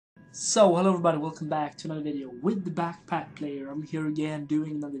So, hello everybody, welcome back to another video with the Backpack Player. I'm here again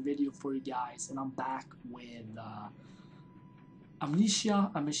doing another video for you guys, and I'm back with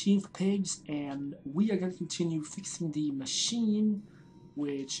Amnesia, a machine for pigs, and we are going to continue fixing the machine,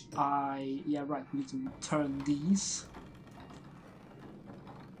 which we need to turn these,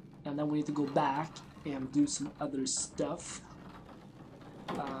 and then we need to go back and do some other stuff.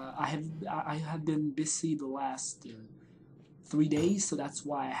 I have been busy the last 3 days, so that's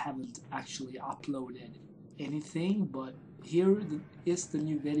why I haven't actually uploaded anything, but here is the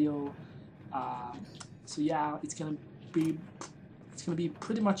new video. So yeah, it's gonna be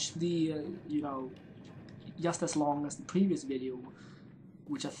pretty much the just as long as the previous video,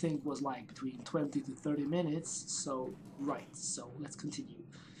 which I think was like between 20 to 30 minutes. So so let's continue.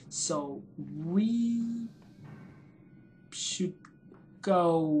 So we should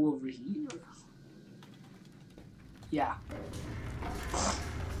go over here. Yeah.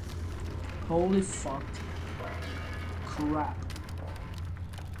 Holy fuck. Crap.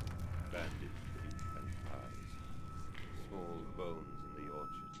 Banded feet and pies. Small bones in the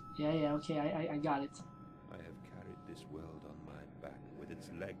orchard. Yeah, okay, I got it. I have carried this world on my back with its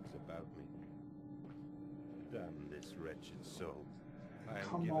legs about me. Damn this wretched soul. I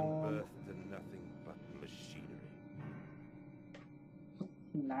am given birth to nothing but machinery.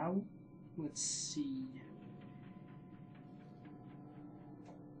 Now, let's see.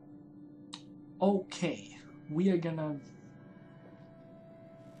 Okay, we are gonna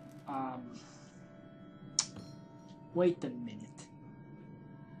wait a minute.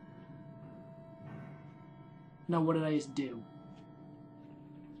 Now what did I just do?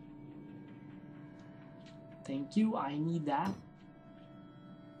 Thank you, I need that.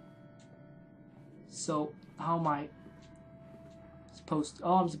 So how am I supposed to,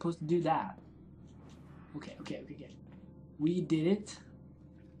 I'm supposed to do that. Okay. We did it.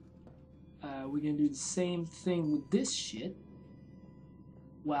 We're gonna do the same thing with this shit.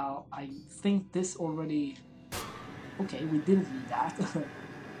 Well, I think this already... Okay, we didn't need that.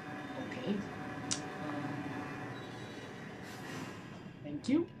 Okay. Thank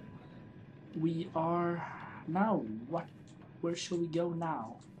you. We are... Now, what? Where shall we go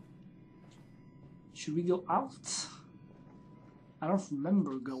now? Should we go out? I don't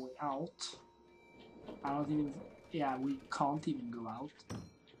remember going out. I don't even... Yeah, we can't even go out.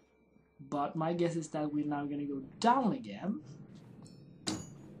 But my guess is that we're now gonna go down again.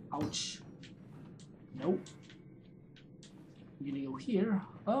 Ouch. Nope. We're gonna go here.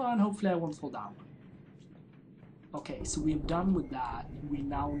 Oh, and hopefully I won't fall down. Okay, so we're done with that. We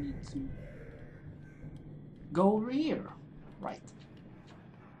now need to go over here. Right.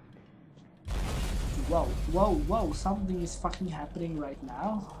 Whoa, something is fucking happening right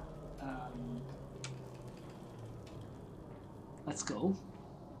now. Let's go.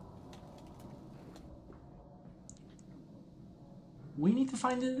 We need to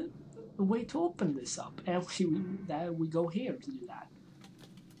find a way to open this up, and we go here to do that.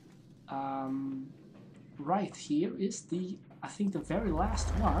 Right, here is I think the very last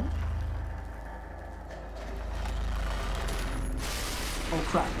one. Oh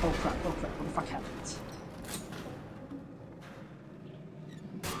crap, what the fuck happened?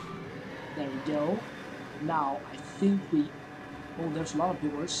 There we go. Now, I think oh, there's a lot of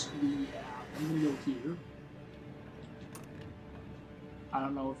doors. I'm gonna go here. I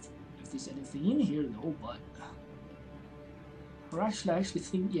don't know if there's anything in here though, but... Or actually, I actually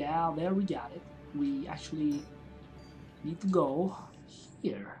think, yeah, there we got it. We actually need to go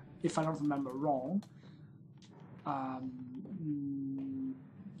here, if I don't remember wrong.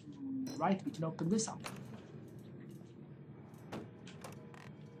 Right, we can open this up.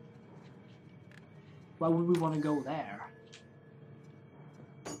 Why would we want to go there?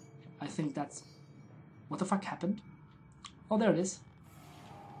 I think that's... What the fuck happened? Oh, there it is.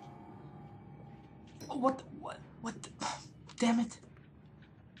 Oh, what? Damn it.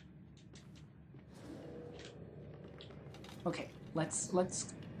 Okay, let's...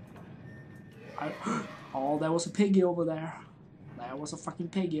 Oh, there was a piggy over there. There was a fucking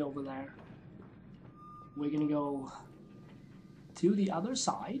piggy over there. We're gonna go to the other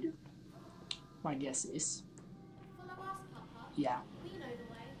side. My guess is. Yeah. We know the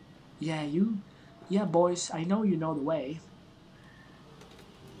way. Yeah, yeah, boys, I know you know the way.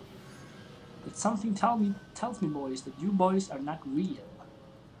 But something tells me, boys, that you boys are not real.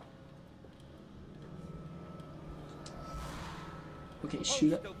 Okay,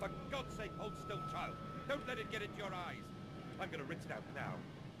 shoot it. Hold still, for God's sake, hold still, child. Don't let it get into your eyes. I'm gonna rinse it out now.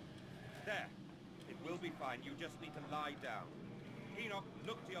 There. It will be fine. You just need to lie down. Enoch,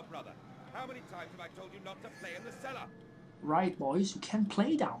 look to your brother. How many times have I told you not to play in the cellar? Right, boys, you can't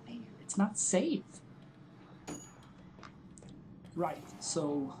play down here. It's not safe. Right,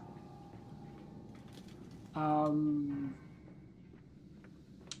 so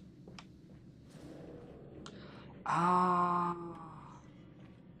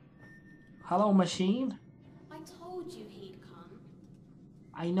hello, machine. I told you he'd come.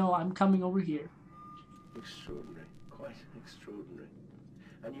 I know, I'm coming over here. Extraordinary, quite extraordinary.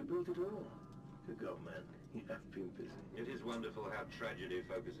 And you built it all. Good God, man, you have been busy. It is wonderful how tragedy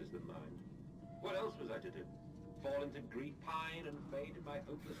focuses the mind. What else was I to do? Fall into grief, pine, and fade in my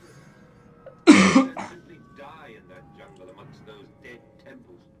hopelessness? Then simply die in that jungle amongst those dead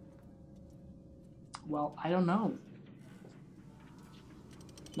temples? Well, I don't know.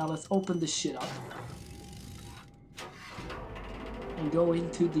 Now let's open this shit up and go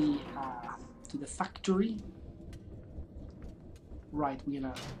into the factory. Right, we're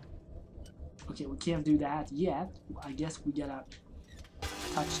gonna. Okay, we can't do that yet. I guess we gotta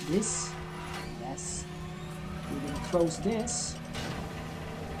touch this. Yes. We're gonna close this.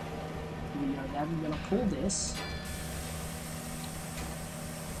 We are then gonna pull this.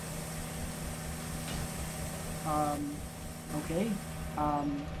 Okay. I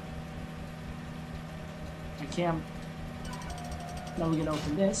can't. Now we're gonna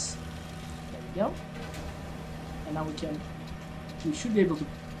open this. There we go. And now we can. We should be able to.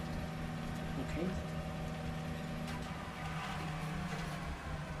 Okay.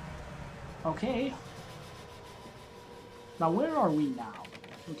 Okay. Now where are we now?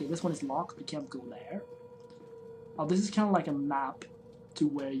 Okay, this one is locked. We can't go there. Oh, this is kind of like a map to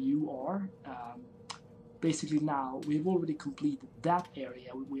where you are. Basically now, we've already completed that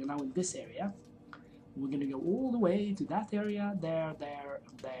area. We are now in this area. We're going to go all the way to that area, there, there,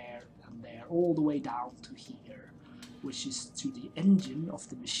 and there, and there, all the way down to here, which is to the engine of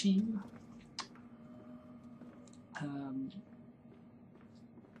the machine.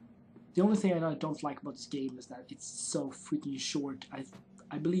 The only thing I don't like about this game is that it's so freaking short.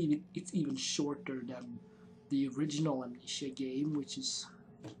 I believe it's even shorter than the original Amnesia game, which is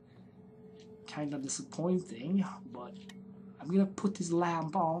kind of disappointing, but I'm gonna put this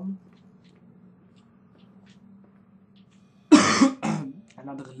lamp on.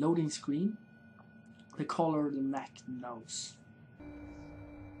 Another loading screen. The color, the neck, the nose.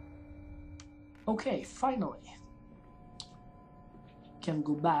 Okay, finally. Can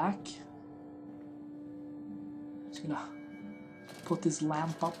go back. Just gonna put this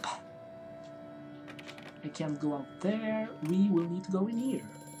lamp up. I can't go out there. We will need to go in here.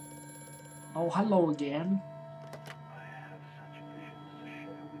 Oh, hello again. I have such visions to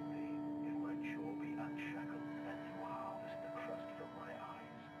share with thee. If my jaw be unshackled, and you harvest the crust from my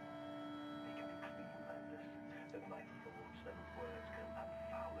eyes. Make me clean, madness, that my thoughts and words can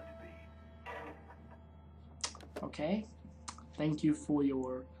unfouled be. Okay. Thank you for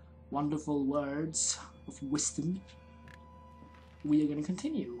your wonderful words of wisdom. We are gonna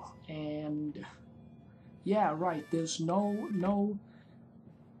continue. And yeah, right, there's no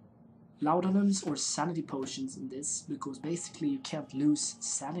laudanums or sanity potions in this, because basically you can't lose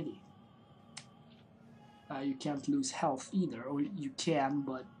sanity. You can't lose health either, or you can,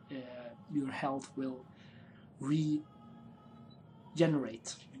 but your health will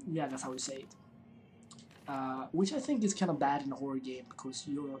regenerate. Yeah, that's how you say it. Which I think is kind of bad in a horror game, because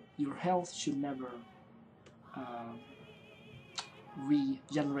your health should never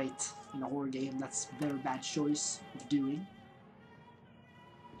regenerate in a horror game. That's a very bad choice of doing.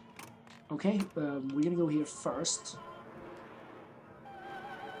 Okay, we're gonna go here first.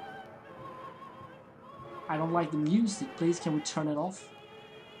 I don't like the music. Please, can we turn it off?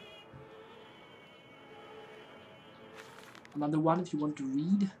 Another one if you want to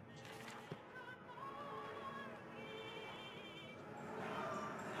read.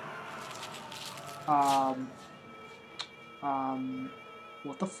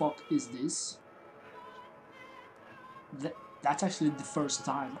 What the fuck is this? That's actually the first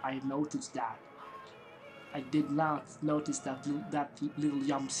time I noticed that. I did not notice that little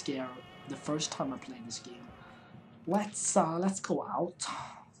jump scare the first time I played this game. Let's go out.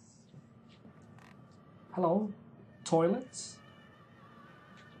 Hello, toilets.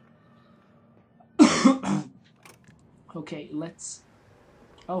 Okay, let's.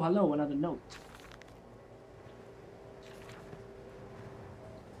 Oh, hello, another note.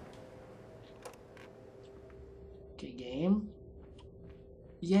 Okay, game.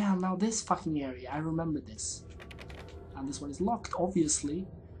 Yeah, now this fucking area, I remember this. And this one is locked, obviously.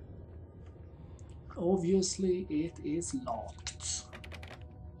 Obviously, it is locked.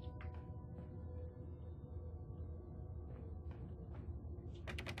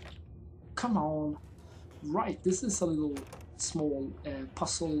 Come on. Right, this is a little small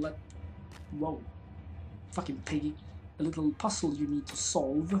puzzle Whoa. Fucking piggy. A little puzzle you need to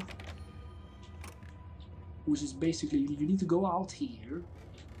solve. Which is basically, you need to go out here.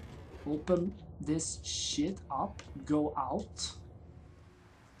 Open this shit up. Go out.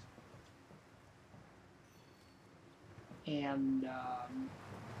 And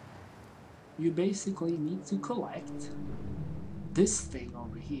you basically need to collect this thing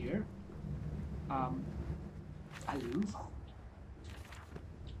over here. Hello.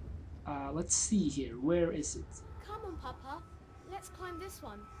 Let's see here. Where is it? Come on, Papa. Let's climb this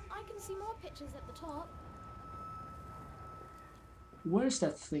one. I can see more pictures at the top. Where's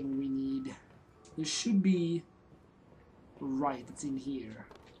that thing we need? There should be... Right, it's in here.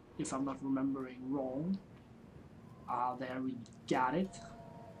 If I'm not remembering wrong. There we got it.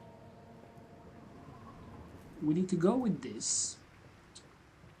 We need to go with this.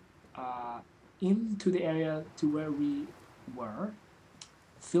 Into the area to where we were.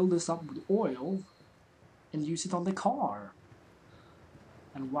 Fill this up with oil. And use it on the car.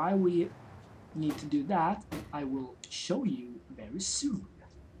 And why we need to do that, I will show you very soon.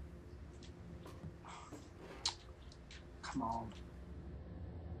 Come on.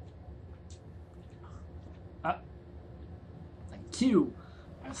 Thank you.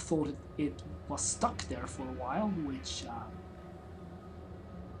 I thought it was stuck there for a while, which I'm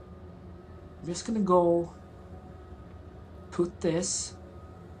just gonna go put this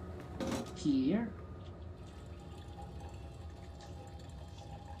here.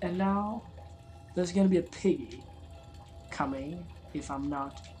 And now there's gonna be a piggy coming if I'm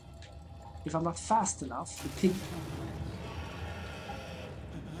not fast enough. The pig.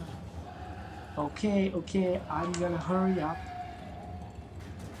 Okay, I'm gonna hurry up.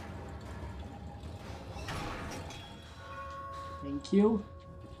 Thank you.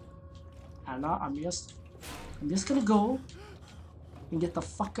 And now I'm just gonna go and get the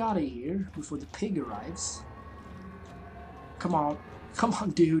fuck out of here before the pig arrives. Come on,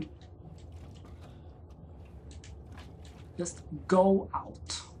 dude. Just go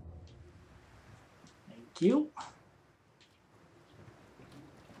out. Thank you.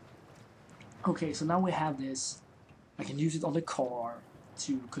 Okay, so now we have this. I can use it on the car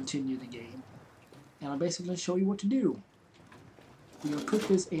to continue the game. And I'll basically show you what to do. We're gonna put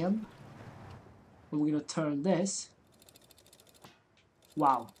this in. And we're gonna turn this.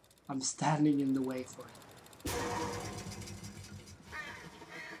 Wow, I'm standing in the way for it.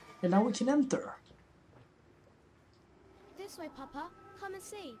 And now we can enter. This way, Papa. Come and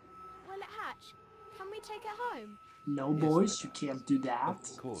see. Will it hatch? Can we take it home? No, boys, you can't do that.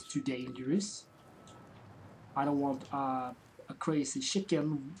 It's too dangerous. I don't want a crazy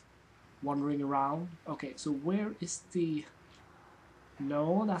chicken wandering around. Okay, so where is the...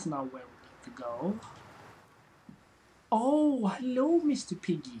 No, that's not where we need to go. Oh, hello, Mr.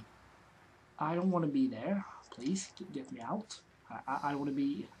 Piggy. I don't want to be there. Please, get me out. I want to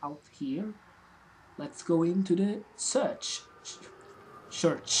be out here. Let's go into the church.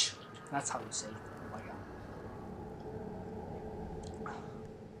 That's how you say it. Oh my god.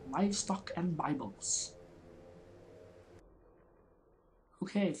 Livestock and Bibles.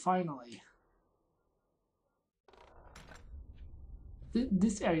 Okay, finally.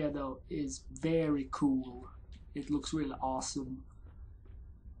 This area though is very cool. It looks really awesome.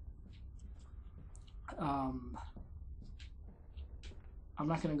 I'm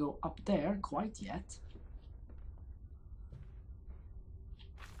not gonna go up there quite yet.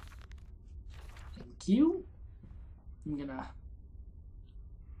 Thank you. I'm gonna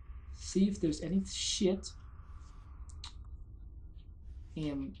see if there's any shit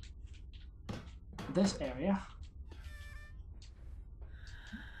in this area.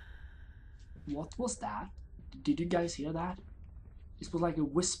 What was that? Did you guys hear that? It was like a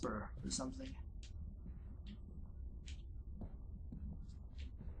whisper or something.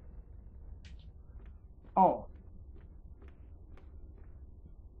 Oh.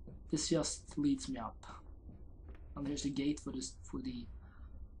 This just leads me up. And there's the gate for the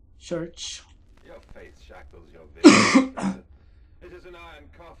church. Your faith shackles your vision. It is an iron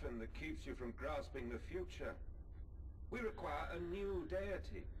coffin that keeps you from grasping the future. We require a new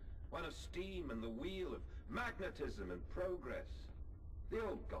deity, one of steam and the wheel, of magnetism and progress. The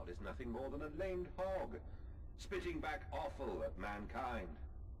old god is nothing more than a lamed hog, spitting back offal at mankind.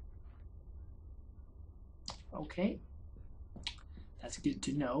 Okay. That's good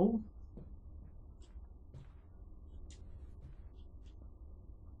to know.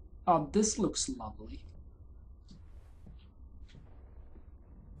 Oh, this looks lovely.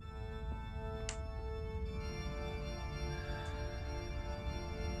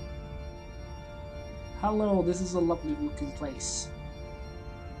 Hello, this is a lovely looking place.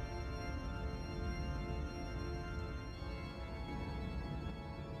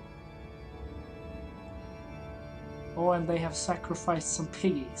 Oh, and they have sacrificed some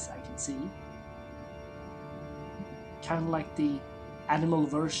piggies, I can see. Kind of like the animal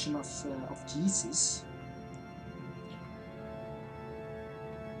version of Jesus.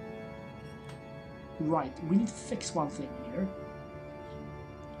 Right, we need to fix one thing here.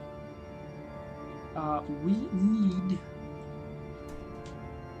 We need...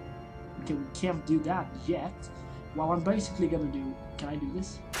 Okay, we can't do that yet. Well, I'm basically gonna do... Can I do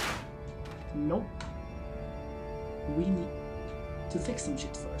this? Nope. We need to fix some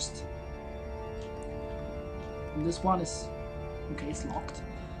shit first. And this one is... Okay, it's locked.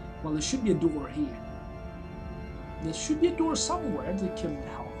 Well, there should be a door here. There should be a door somewhere that can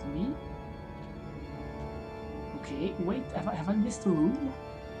help me. Okay, wait, have I missed a room?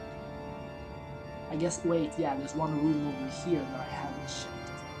 I guess, wait, yeah, there's one room over here that I haven't checked.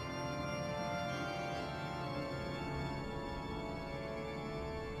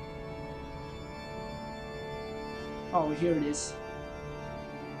 Oh, here it is.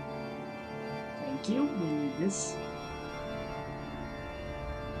 Thank you, we need this.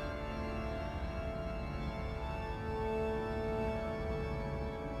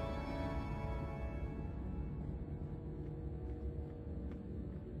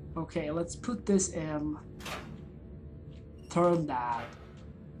 Okay, let's put this in. Turn that.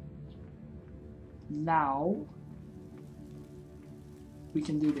 Now we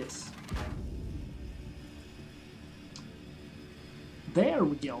can do this. There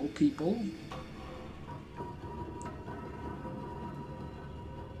we go, people.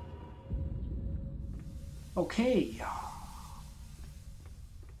 Okay.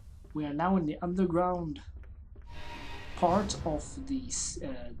 We are now in the underground part of the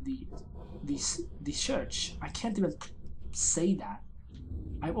church. I can't even say that.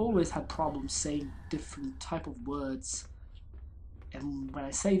 I've always had problems saying different type of words, and when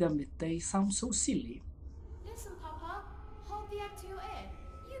I say them, they sound so silly. Listen, Papa. Hold the egg to your ear.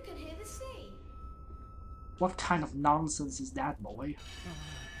 You can hear the sea. What kind of nonsense is that, boy?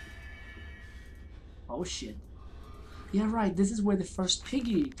 Oh shit. Yeah, right. This is where the first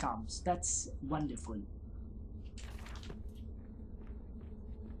piggy comes. That's wonderful.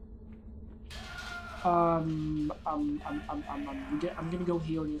 I'm gonna go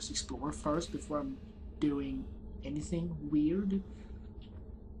here and just explore first before I'm doing anything weird.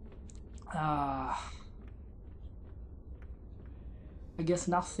 I guess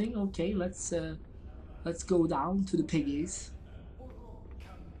nothing. Okay, let's go down to the piggies.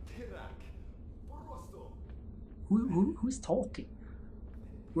 Who's talking?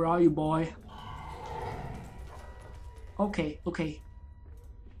 Where are you, boy? Okay.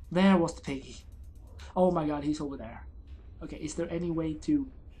 There was the piggy. Oh my god, he's over there. Okay, is there any way to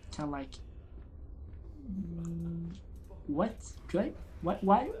kind of like... What? Could I?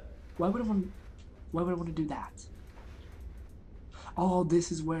 Why would I want to do that? Oh,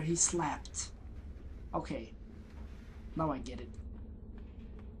 this is where he slept. Okay. Now I get it.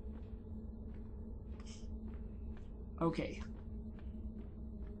 Okay.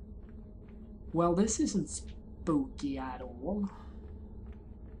 Well, this isn't spooky at all.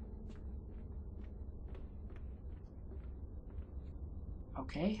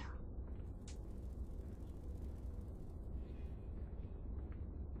 Okay.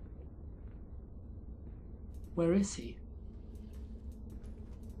 Where is he?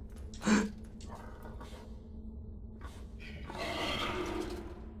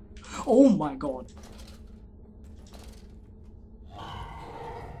 Oh my god.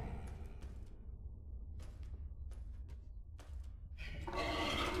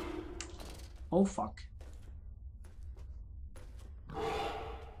 Oh fuck.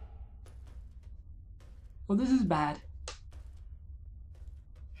 Oh, this is bad.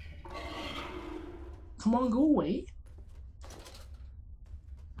 Come on, go away.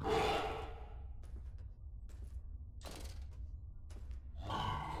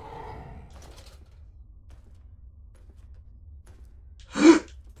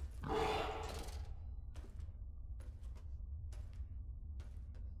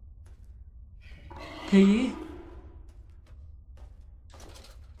 Piggy.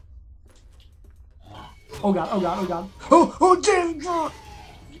 Oh god, oh god, oh god. Oh damn! Go.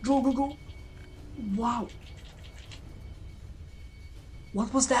 Wow.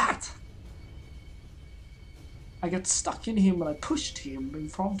 What was that? I got stuck in him and I pushed him in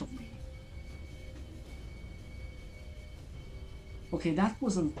front of me. Okay, that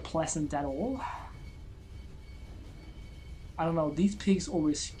wasn't pleasant at all. I don't know, these pigs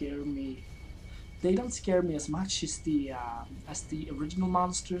always scare me. They don't scare me as much as the original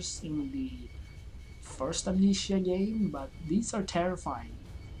monsters in the first Amnesia game, but these are terrifying.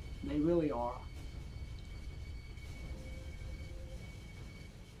 They really are.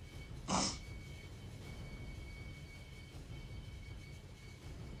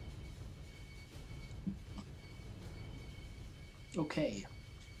 Okay.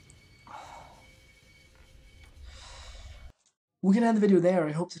 We're gonna end the video there.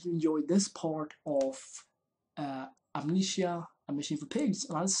 I hope that you enjoyed this part of Amnesia, A Machine for Pigs,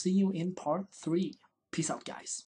 and I'll see you in part 3. Peace out, guys.